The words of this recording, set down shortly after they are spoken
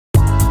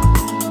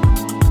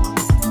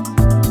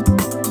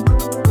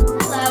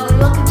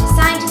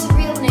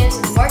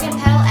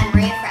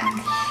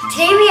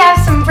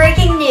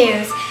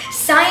news.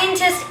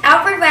 Scientist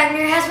Alfred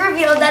Wegener has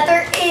revealed that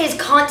there is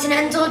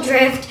continental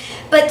drift,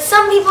 but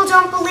some people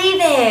don't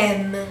believe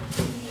him.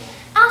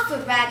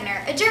 Alfred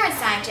Wegener, a German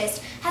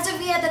scientist, has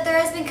revealed that there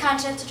has been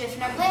continental drift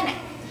on our planet.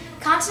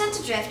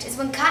 Continental drift is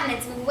when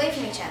continents move away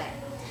from each other.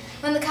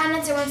 When the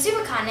continents are one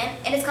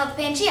supercontinent, it is called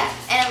the Pangea,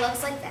 and it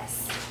looks like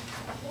this.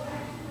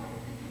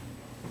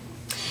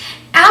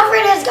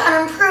 Alfred has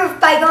gotten proof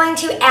by going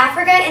to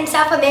Africa and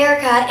South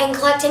America and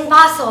collecting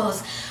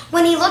fossils.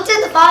 When he looked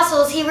at the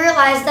fossils, he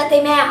realized that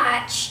they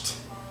matched.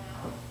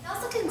 He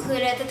also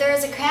concluded that there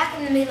is a crack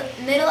in the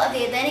middle of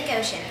the Atlantic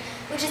Ocean,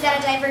 which is at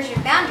a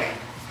divergent boundary.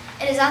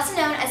 It is also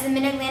known as the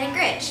Mid-Atlantic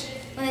Ridge.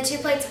 When the two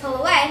plates pull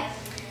away,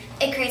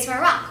 it creates more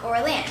rock, or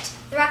land.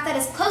 The rock that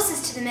is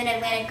closest to the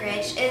Mid-Atlantic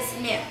Ridge is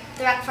new.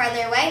 The rock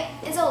farther away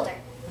is older.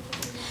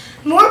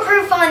 More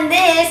proof on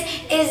this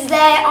is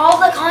that all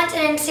the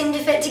continents seem to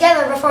fit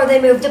together before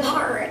they moved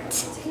apart.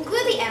 To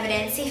conclude the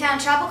evidence, he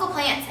found tropical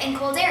plants in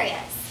cold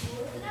areas.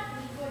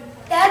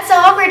 That's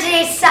all for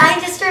today's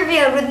Scientist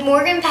Revealed with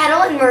Morgan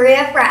Petal and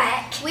Maria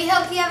Freck. We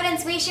hope the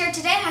evidence we shared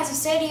today has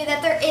persuaded you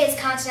that there is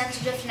continental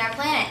drift on our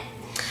planet.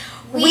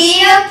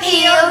 We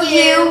appeal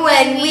you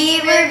when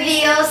we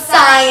reveal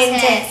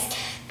Scientist.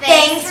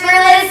 Thanks for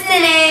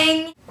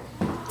listening.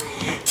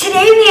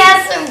 Today we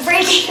have some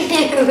breaking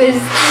news.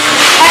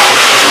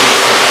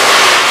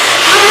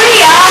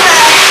 Maria.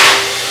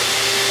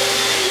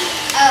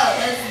 Oh,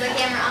 is the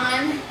camera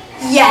on?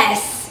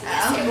 Yes.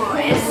 Oh, it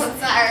was.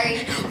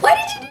 Sorry. Why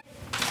did you?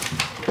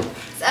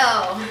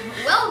 So,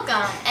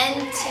 welcome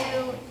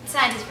to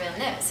Scientist Real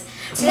News.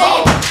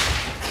 Today. Whoa.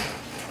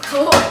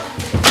 Cool.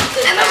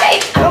 I'm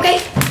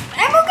okay.